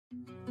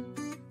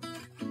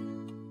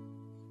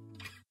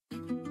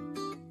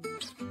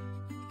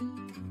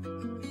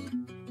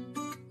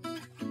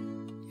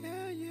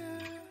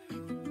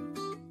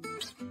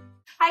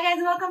Hi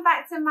guys, welcome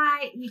back to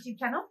my YouTube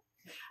channel.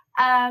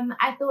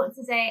 I thought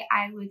today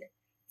I would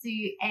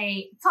do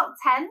a top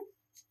 10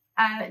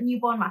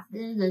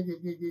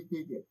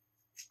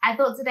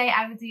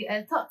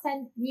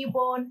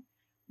 newborn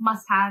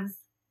must-haves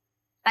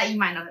that you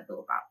might not have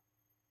thought about.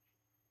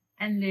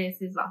 And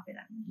Lewis is laughing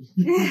at me.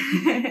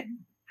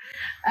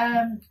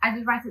 I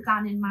did write it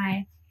down in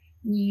my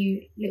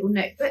new little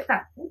notebook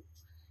that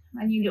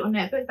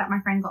my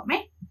friend got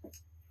me.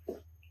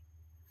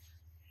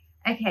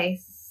 Okay,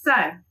 so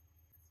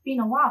it's been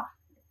a while.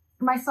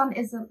 My son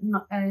is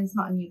not a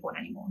newborn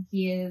anymore.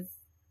 He is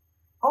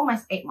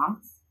almost 8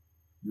 months.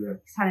 Yeah.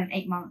 He's turning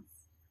 8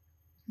 months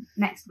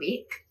next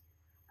week.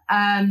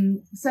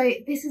 So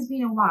this has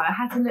been a while. I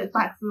had to look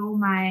back through all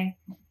my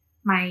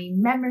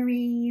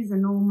memories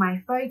and all my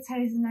photos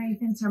and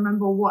everything to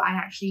remember what I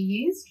actually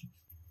used.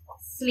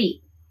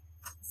 Sleep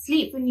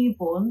for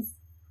newborns.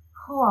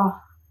 Oh,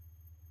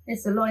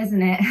 it's a lot,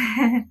 isn't it?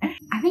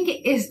 I think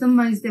it is the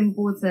most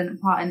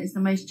important part and it's the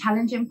most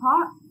challenging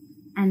part.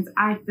 And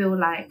I feel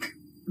like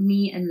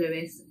me and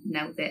Lewis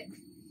nailed it.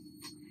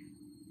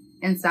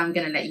 And so I'm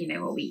going to let you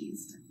know what we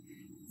used.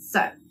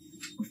 So,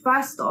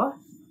 first off,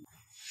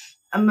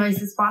 a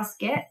Moses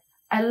basket.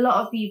 A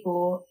lot of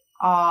people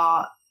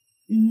are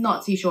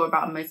not too sure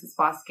about a Moses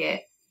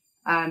basket.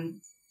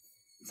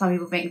 Some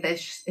people think that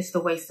it's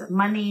the waste of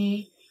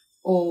money,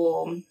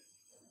 or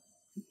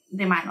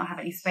they might not have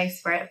any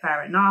space for it.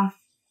 Fair enough.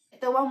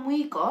 The one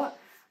we got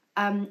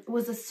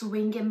was a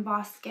swinging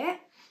basket,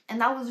 and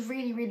that was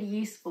really, really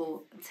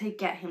useful to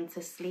get him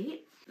to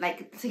sleep.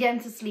 Like, to get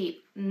him to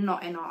sleep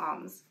not in our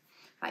arms.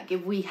 Like,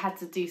 if we had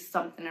to do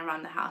something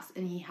around the house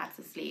and he had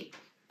to sleep,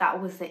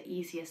 that was the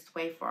easiest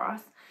way for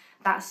us.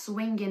 That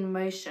swinging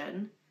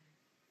motion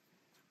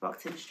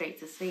rocked him straight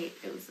to sleep.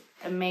 It was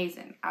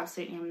amazing,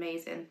 absolutely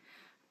amazing.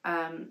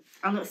 And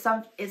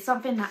it's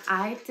something that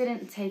I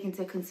didn't take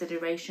into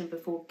consideration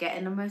before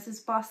getting a Moses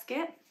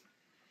basket.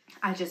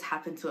 I just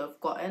happened to have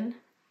gotten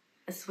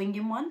a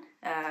swinging one,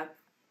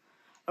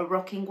 a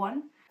rocking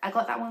one. I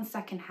got that one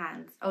second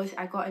hand.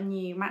 I got a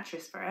new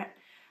mattress for it,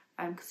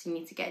 because you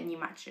need to get a new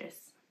mattress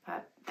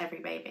per every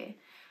baby.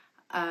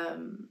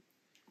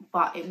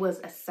 But it was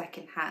a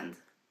second hand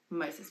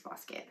Moses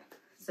basket.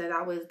 So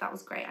that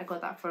was great. I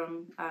got that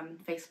from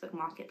Facebook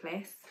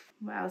Marketplace.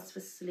 What else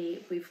for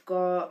sleep? We've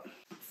got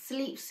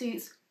sleep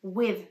suits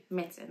with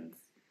mittens.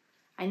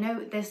 I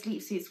know there's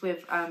sleep suits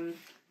with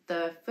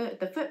the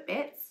foot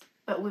bits,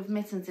 but with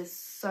mittens is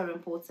so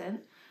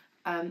important.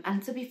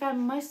 And to be fair,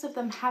 most of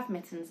them have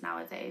mittens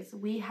nowadays.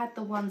 We had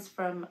the ones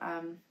from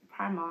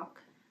Primark.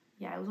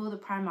 Yeah, it was all the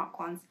Primark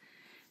ones.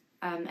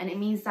 And it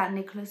means that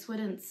Nicholas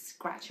wouldn't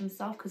scratch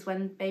himself, because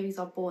when babies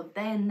are born,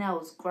 their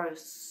nails grow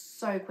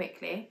so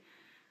quickly.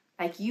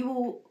 Like, you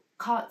will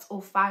cut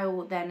or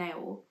file their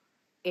nail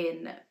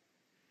in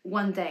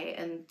one day,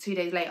 and 2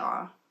 days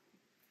later,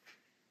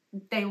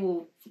 they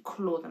will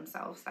claw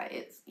themselves. Like,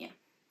 it's, yeah.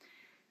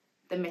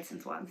 The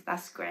mittens ones,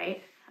 that's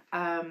great.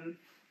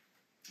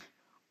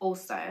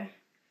 Also,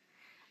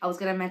 I was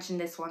going to mention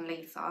this one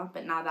later,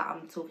 but now that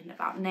I'm talking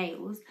about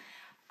nails,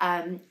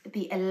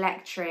 the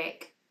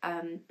electric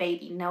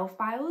baby nail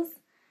files,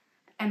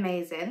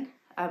 amazing,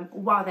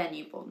 while they're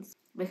newborns,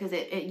 because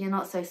you're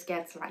not so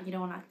scared to, like, you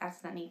don't want to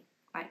accidentally,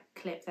 like,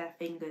 clip their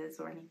fingers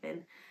or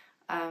anything.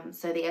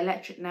 So the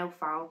electric nail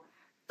file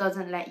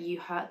doesn't let you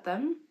hurt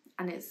them,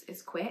 and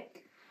it's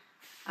quick.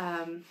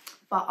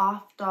 But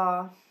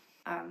after,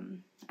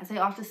 I say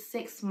after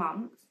 6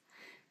 months,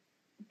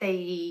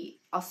 they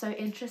are so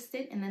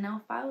interested in the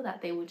nail file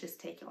that they will just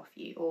take it off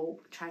you or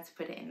try to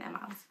put it in their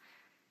mouths.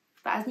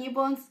 But as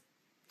newborns,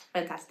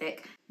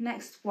 fantastic.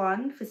 Next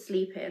one for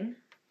sleeping.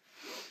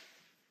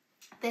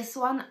 This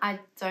one, I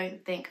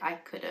don't think I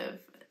could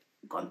have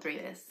gone through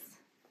this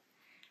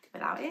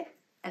without it,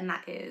 and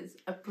that is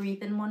a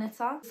breathing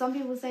monitor. Some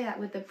people say that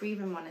with the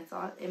breathing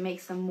monitor, it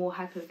makes them more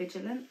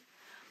hypervigilant,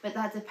 but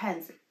that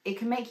depends. It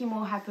can make you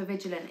more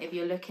hypervigilant if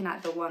you're looking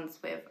at the ones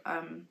with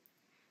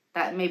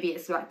that maybe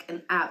it's like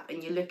an app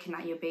and you're looking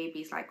at your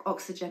baby's like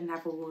oxygen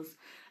levels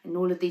and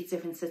all of these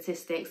different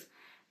statistics,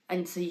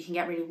 and so you can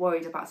get really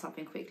worried about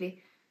something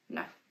quickly.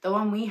 No, the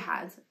one we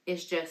had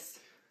is just,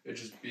 it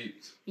just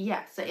beeped.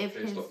 Yeah, so if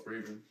he stopped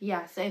breathing.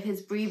 Yeah, so if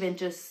his breathing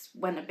just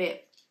went a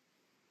bit,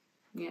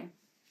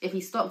 if he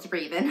stopped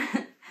breathing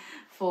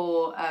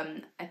for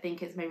I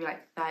think it's maybe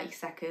like 30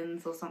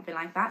 seconds or something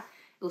like that,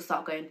 it will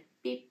start going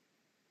beep,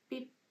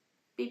 beep,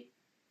 beep,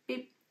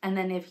 beep. And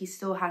then if he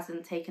still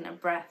hasn't taken a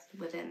breath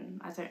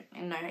within, I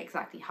don't know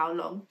exactly how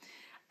long,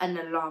 an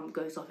alarm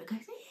goes off. It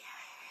goes,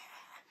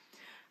 yeah.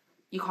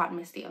 You can't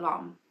miss the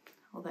alarm,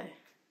 although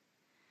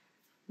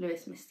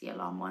Lewis missed the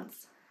alarm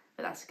once.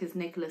 But that's because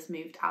Nicholas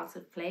moved out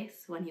of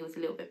place when he was a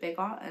little bit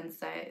bigger, and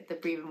so the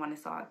breathing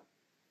monitor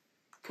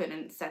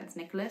couldn't sense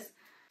Nicholas.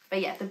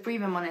 But yeah, the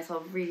breathing monitor,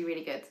 really,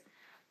 really good.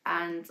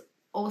 And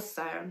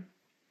also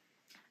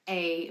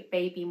a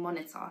baby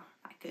monitor,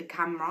 like a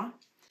camera,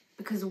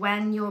 because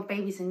when your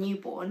baby's a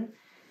newborn,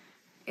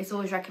 it's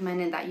always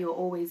recommended that you're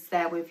always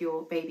there with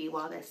your baby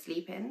while they're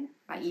sleeping.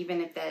 Like,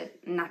 even if they're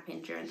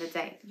napping during the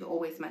day, you're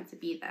always meant to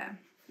be there.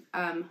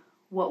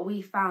 What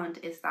we found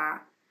is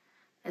that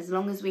as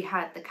long as we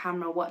had the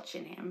camera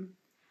watching him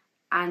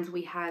and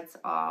we had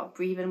our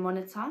breathing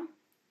monitor,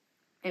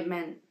 it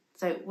meant,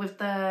 so with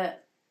the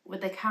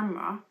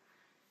camera,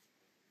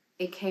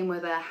 it came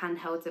with a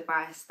handheld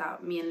device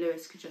that me and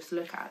Lewis could just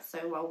look at.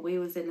 So while we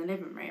was in the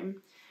living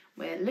room,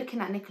 we're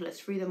looking at Nicholas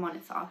through the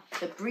monitor.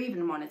 The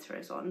breathing monitor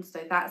is on,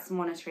 so that's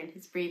monitoring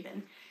his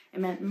breathing. It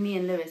meant me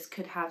and Lewis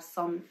could have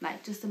some,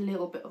 like, just a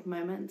little bit of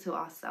moment to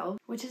ourselves,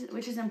 which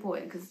is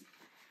important, because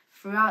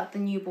throughout the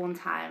newborn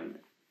time,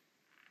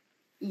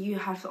 you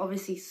have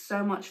obviously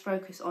so much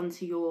focus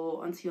onto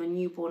your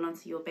newborn,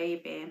 onto your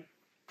baby,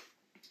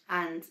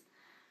 and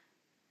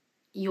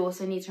you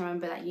also need to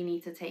remember that you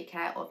need to take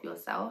care of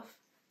yourself,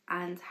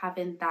 and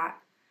having that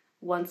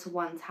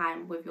one-to-one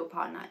time with your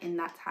partner in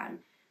that time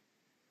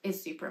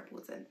is super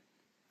important,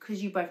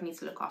 because you both need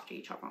to look after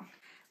each other.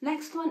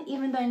 Next one,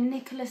 even though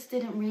Nicholas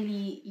didn't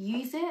really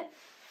use it,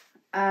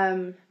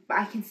 but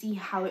I can see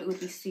how it would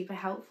be super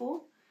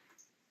helpful.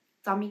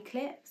 Dummy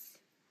clips.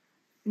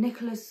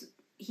 Nicholas,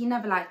 he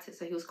never liked it,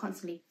 so he was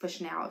constantly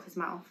pushing it out of his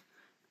mouth.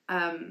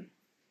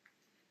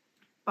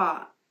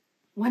 But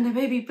when the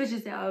baby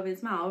pushes it out of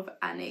his mouth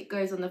and it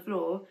goes on the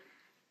floor,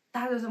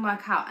 that doesn't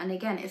work out. And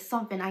again, it's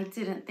something I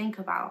didn't think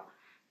about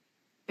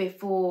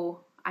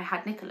before I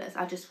had Nicholas.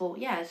 I just thought,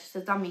 yeah, it's just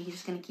a dummy, he's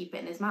just going to keep it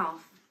in his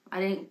mouth. I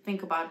didn't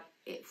think about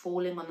it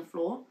falling on the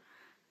floor.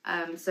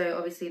 So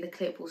obviously the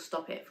clip will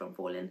stop it from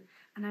falling.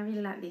 And I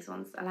really like these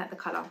ones. I like the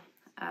colour.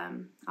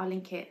 I'll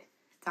link it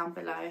down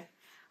below.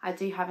 I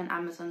do have an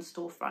Amazon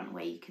storefront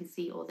where you can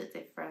see all the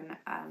different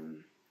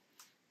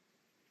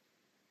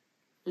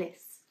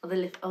lists,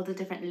 all the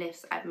different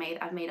lifts I've made.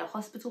 I've made a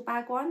hospital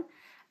bag one,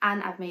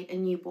 and I've made a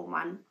newborn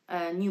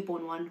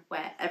one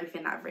where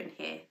everything that I've written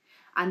here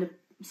and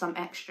some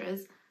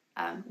extras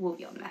will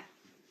be on there.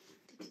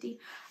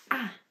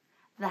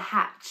 The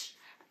Hatch.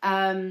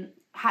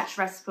 Hatch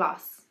Rest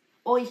Plus.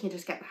 Or you can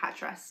just get the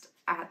Hatch Rest.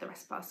 I had the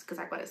Rest Plus because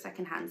I got it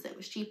secondhand, so it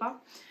was cheaper.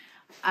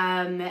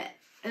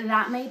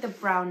 That made the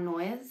brown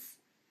noise,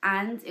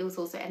 and it was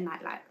also a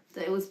nightlight.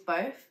 So it was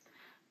both.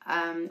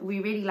 We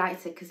really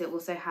liked it because it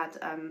also had,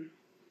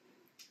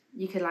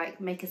 you could like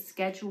make a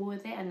schedule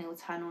with it and it will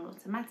turn on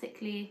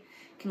automatically.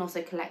 You can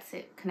also connect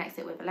it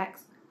with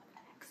Alexa.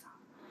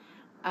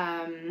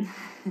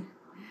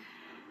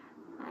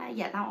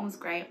 Yeah, that one was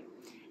great.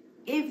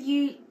 If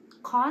you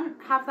can't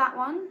have that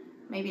one,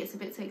 maybe it's a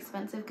bit too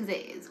expensive because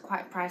it is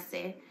quite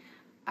pricey.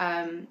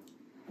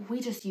 We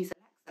just use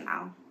Alexa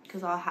now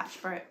because our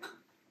Hatch broke.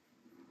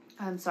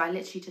 So I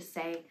literally just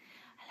say,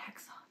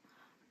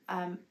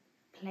 Alexa,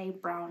 play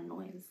brown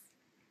noise.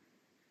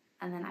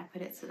 And then I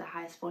put it to the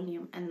highest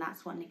volume, and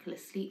that's what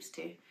Nicholas sleeps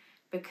to,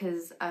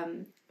 because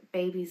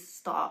babies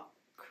start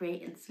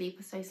creating sleep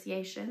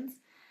associations.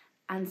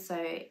 And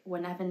so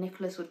whenever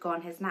Nicholas would go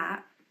on his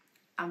nap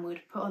and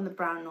we'd put on the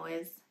brown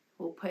noise,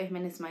 we'll put him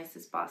in his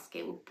Moses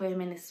basket, we'll put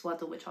him in his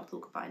swaddle, which I'll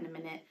talk about in a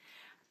minute.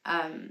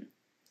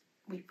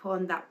 We put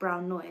on that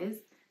brown noise.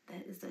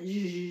 There is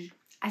a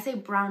I say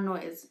brown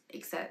noise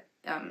except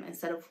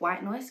instead of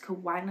white noise, because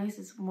white noise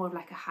is more of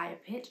like a higher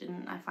pitch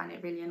and I find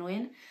it really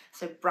annoying.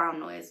 So brown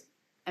noise,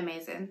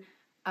 amazing.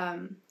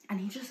 And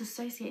he just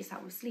associates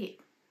that with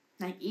sleep.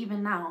 Like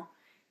even now,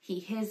 he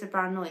hears the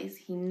brown noise,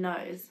 he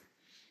knows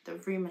the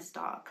room is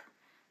dark,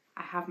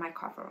 I have my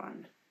cover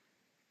on.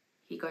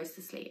 He goes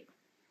to sleep.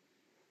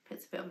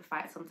 Puts a bit of a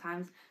fight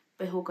sometimes,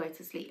 but he'll go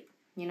to sleep,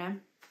 you know?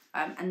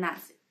 And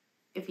that's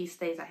if he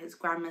stays at his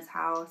grandma's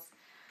house,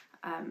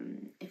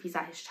 if he's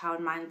at his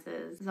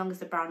childminder's, as long as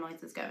the brown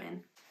noise is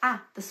going.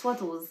 The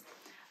swaddles.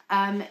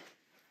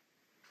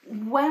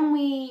 When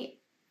we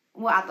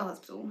were at the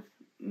hospital,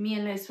 me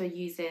and Lewis were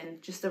using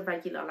just a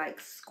regular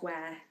like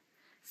square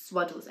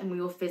swaddles, and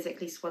we were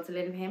physically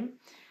swaddling him.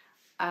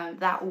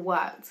 That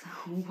worked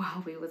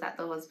while we was at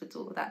the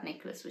hospital. That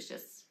Nicholas was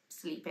just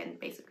sleeping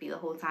basically the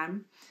whole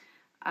time.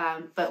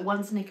 But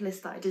once Nicholas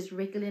started just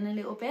wriggling a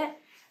little bit,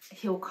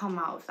 he'll come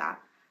out of that.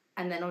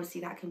 And then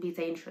obviously that can be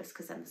dangerous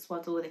because then the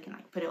swaddle, they can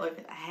like put it over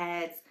their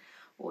heads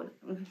or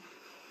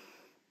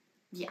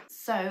yeah.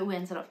 So we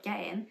ended up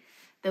getting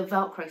the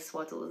Velcro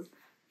swaddles.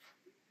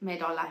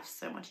 Made our life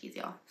so much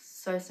easier.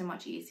 So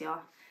much easier.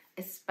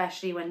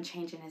 Especially when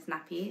changing his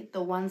nappy.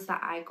 The ones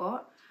that I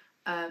got,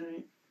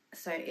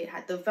 so it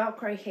had the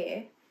Velcro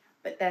here,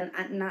 but then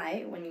at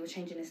night when you were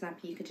changing his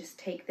nappy, you could just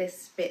take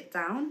this bit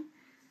down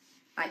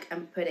like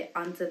and put it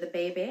under the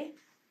baby.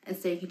 And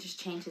so you can just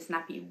change his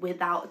nappy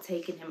without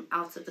taking him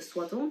out of the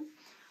swaddle.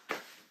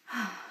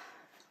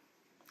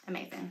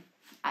 Amazing.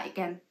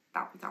 Again,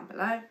 that'll be down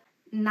below.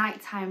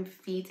 Nighttime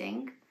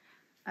feeding.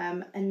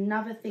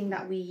 Another thing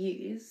that we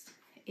use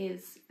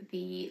is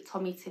the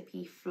Tommy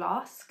Tippy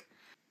flask.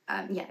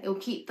 Yeah, it'll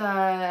keep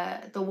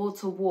the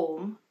water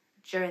warm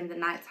during the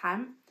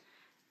nighttime.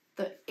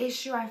 The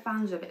issue I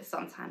found with it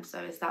sometimes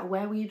though is that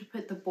where we'd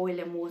put the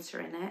boiling water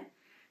in it,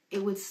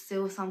 it would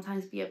still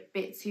sometimes be a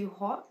bit too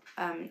hot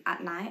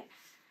at night.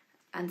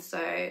 And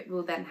so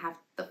we'll then have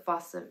the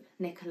fuss of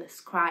Nicholas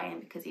crying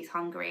because he's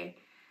hungry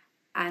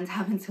and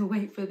having to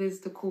wait for this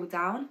to cool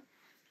down.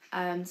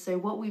 So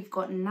what we've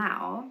got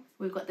now,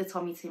 we've got the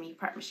Tommy Timmy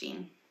prep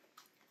machine,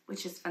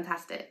 which is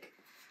fantastic.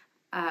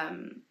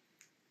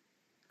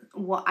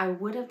 What I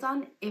would have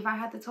done if I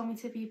had the Tommy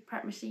Timmy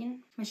prep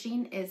machine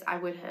is I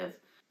would have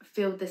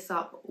filled this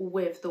up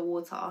with the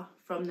water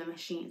from the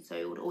machine, so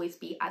it would always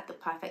be at the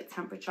perfect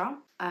temperature.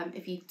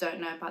 If you don't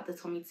know about the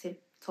Tommy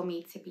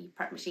Timmy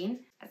prep machine,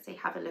 I'd say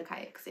have a look at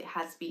it because it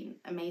has been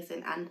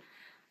amazing. And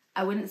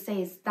I wouldn't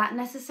say it's that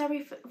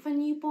necessary for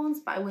newborns,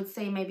 but I would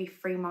say maybe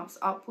 3 months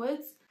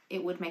upwards,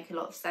 it would make a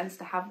lot of sense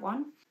to have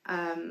one.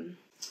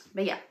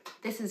 But yeah,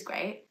 this is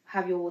great.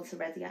 Have your water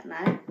ready at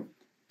night.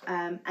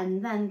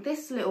 And then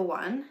this little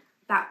one,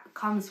 that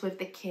comes with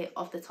the kit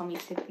of the Tommy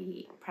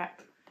Timmy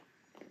prep,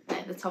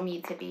 the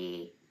Tommy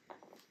Timmy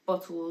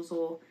bottles,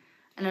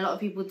 and a lot of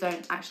people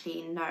don't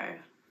actually know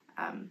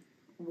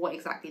what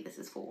exactly this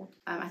is for.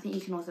 I think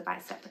you can also buy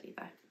it separately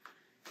though.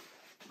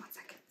 1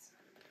 second.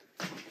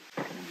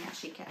 Let me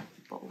actually get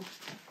a bottle.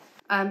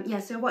 Yeah,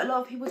 so what a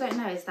lot of people don't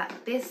know is that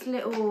this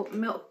little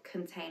milk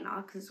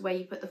container, because it's where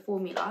you put the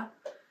formula,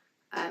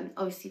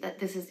 obviously that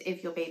this is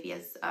if your baby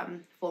is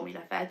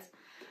formula fed,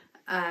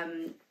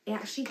 it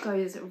actually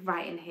goes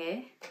right in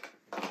here.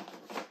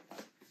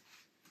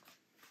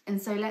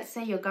 And so let's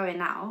say you're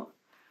going out,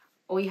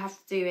 all you have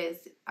to do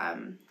is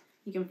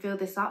you can fill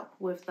this up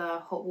with the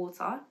hot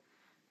water,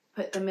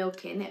 put the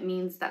milk in. It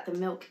means that the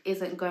milk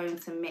isn't going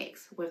to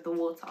mix with the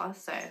water,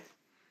 so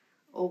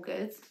all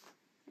good.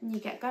 And you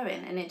get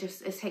going, and it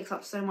takes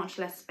up so much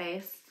less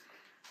space.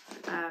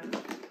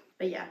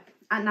 But yeah,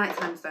 at night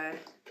times though,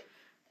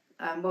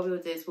 what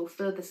we'll do is we'll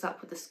fill this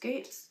up with the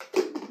scoops,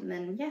 and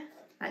then yeah,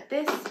 like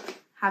this,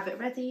 have it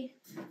ready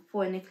for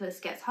when Nicholas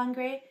gets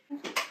hungry,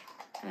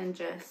 and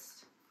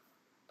just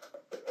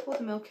pour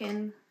the milk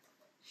in,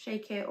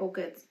 shake it, all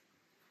good.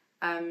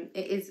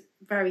 It is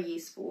very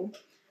useful.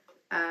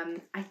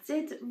 I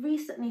did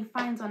recently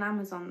find on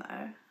Amazon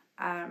though,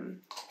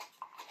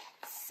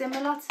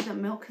 similar to the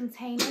milk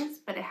containers,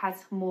 but it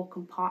has more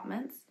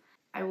compartments.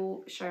 I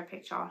will show a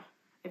picture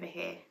over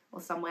here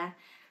or somewhere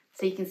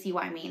so you can see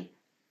what I mean.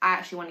 I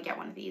actually want to get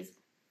one of these.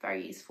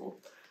 Very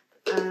useful.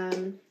 Yeah,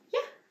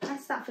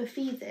 that's that for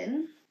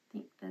feeding. I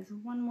think there's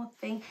one more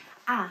thing.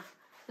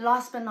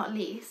 Last but not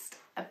least,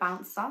 a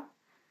bouncer.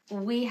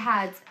 We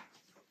had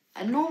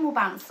a normal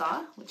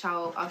bouncer, which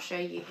I'll show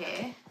you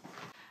here.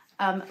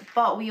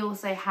 But we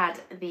also had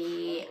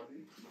the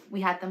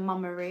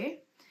Mummaroo.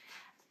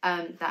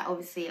 That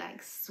obviously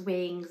like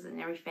swings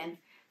and everything.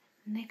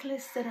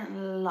 Nicholas didn't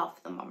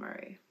love the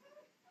Mummaroo.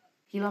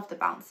 He loved the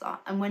bouncer,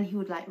 and when he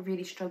would like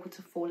really struggle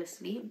to fall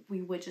asleep, we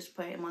would just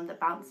put him on the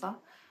bouncer,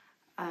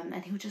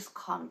 and he would just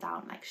calm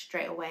down like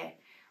straight away.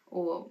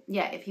 Or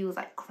yeah, if he was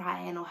like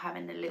crying or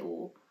having a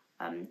little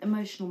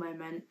emotional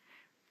moment,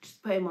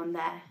 just put him on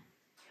there,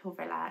 he'll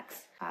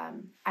relax.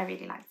 I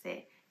really liked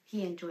it.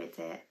 He enjoyed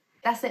it.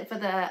 That's it for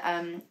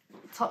the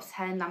top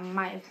 10. That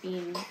might have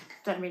been,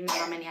 don't really know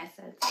how many I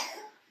said.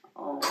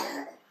 Oh,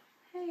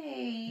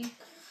 hey.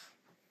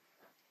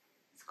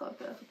 It's got a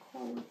bit of a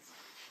cold.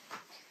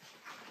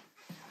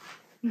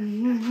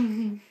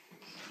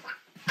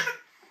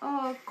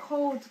 Oh,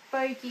 cold,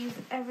 bogies,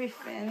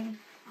 everything.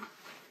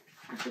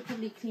 I should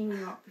probably clean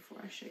you up before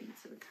I show you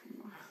to the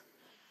camera.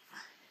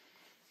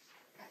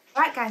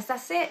 Alright guys,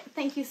 that's it.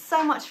 Thank you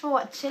so much for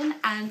watching,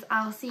 and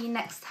I'll see you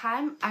next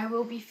time. I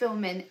will be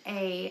filming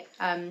a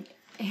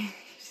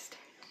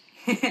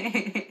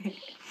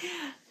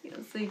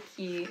You're so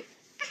cute.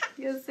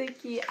 You're so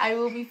cute. I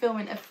will be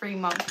filming a 3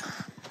 month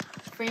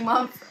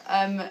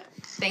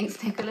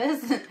thanks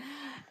Nicholas.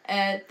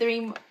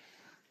 Can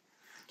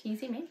you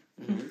see me?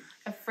 Mm-hmm.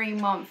 A 3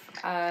 month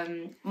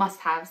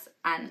must-haves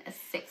and a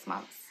 6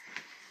 months.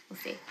 We'll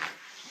see.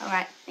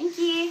 Alright, thank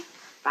you.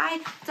 Bye.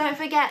 Don't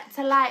forget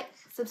to like,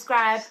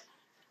 subscribe,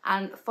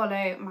 and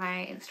follow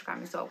my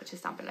Instagram as well, which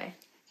is down below.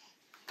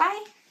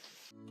 Bye.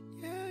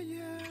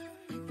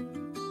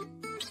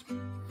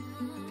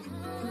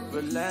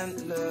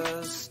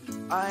 Relentless,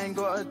 I ain't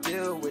gotta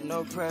deal with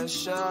no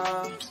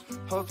pressure.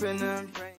 Hoping and praying.